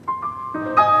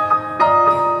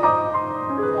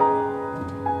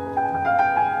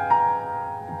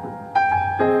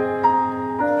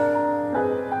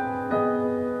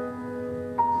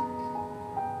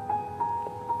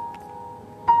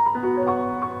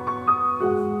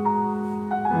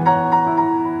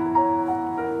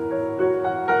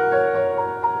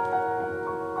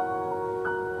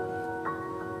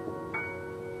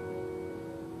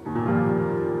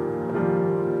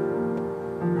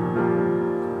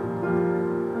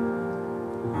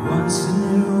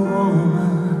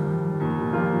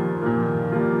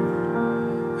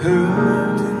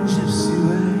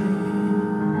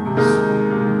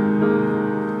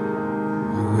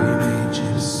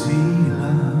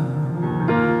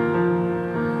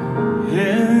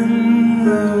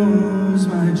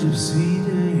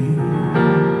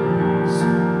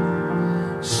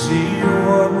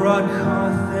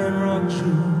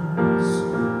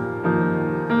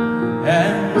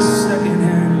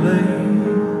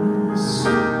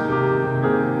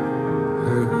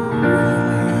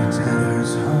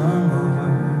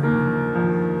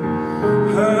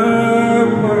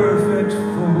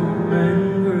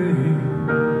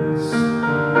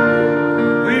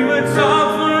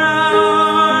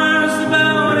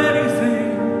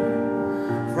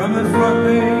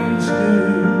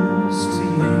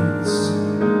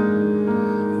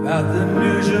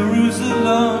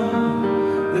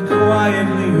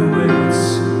quietly waits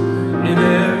in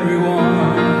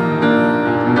everyone.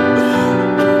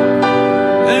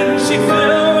 Then she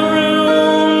filled the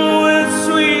room with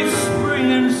sweet spring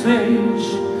and sage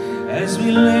as we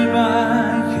lay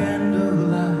by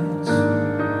candlelight,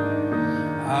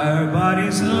 our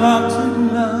bodies locked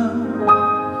in love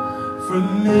from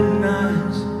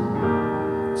midnight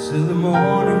till the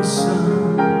morning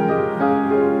sun.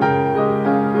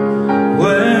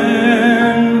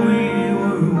 When we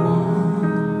were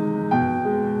one,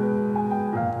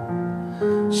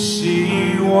 she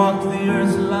walked the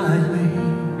earth lightly,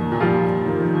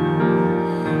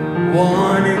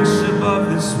 1 inch above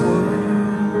this world.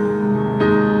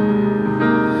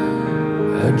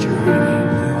 A dreamy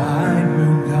blue-eyed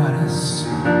moon goddess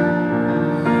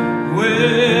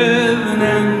with an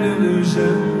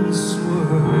Andalusian swirl.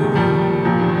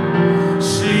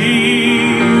 She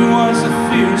was a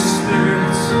fierce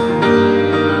spirit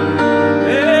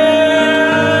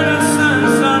in a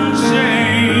sun's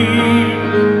unchained,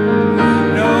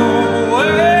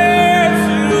 nowhere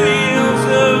through the hills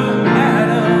of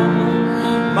Adam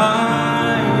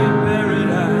my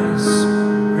paradise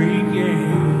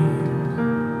regained.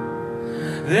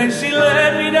 Then she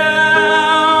led me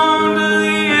down to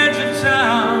the edge of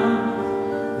town,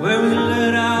 where we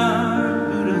lit our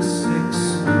Buddha six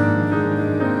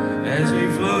as we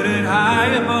floated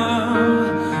high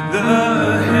above the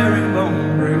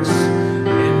herringbone bricks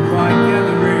in quiet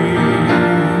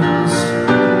gatherings.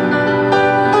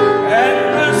 And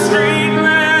the street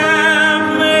lamp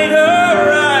made her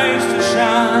eyes to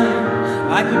shine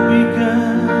like a beacon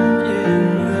in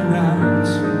the night,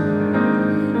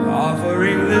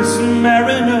 offering this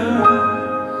mariner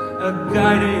a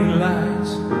guiding light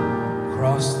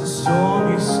across the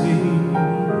stormy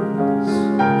seas,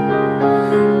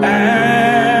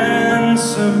 and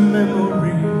some memories.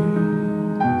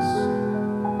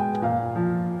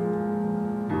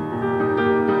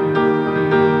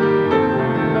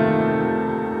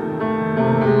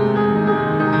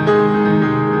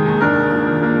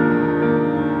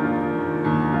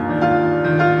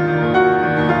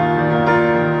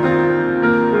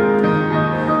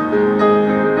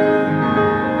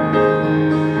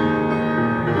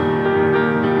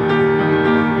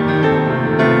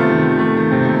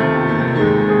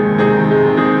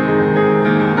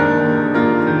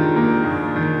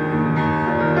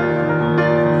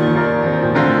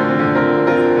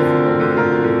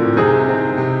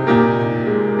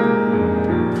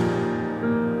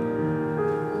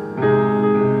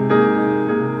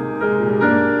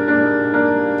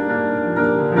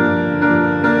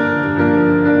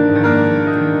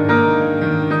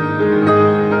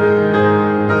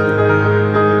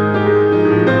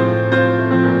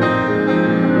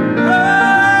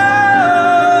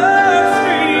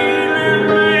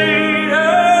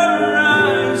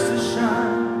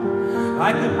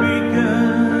 Like a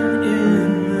beacon in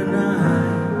the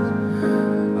night,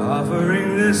 offering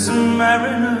this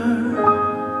mariner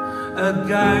a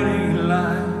guiding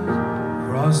light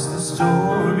across the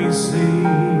stormy seas,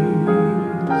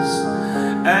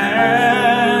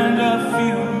 and a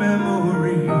few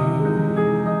memories.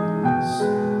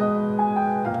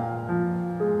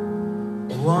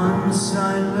 Once I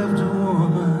loved a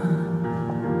woman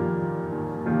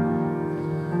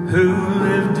who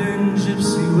lived in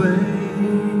gypsy ways.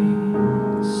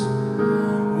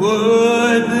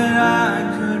 Would that I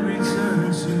could return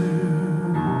to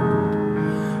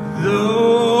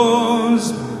those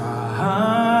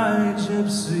my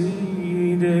gypsy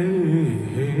days.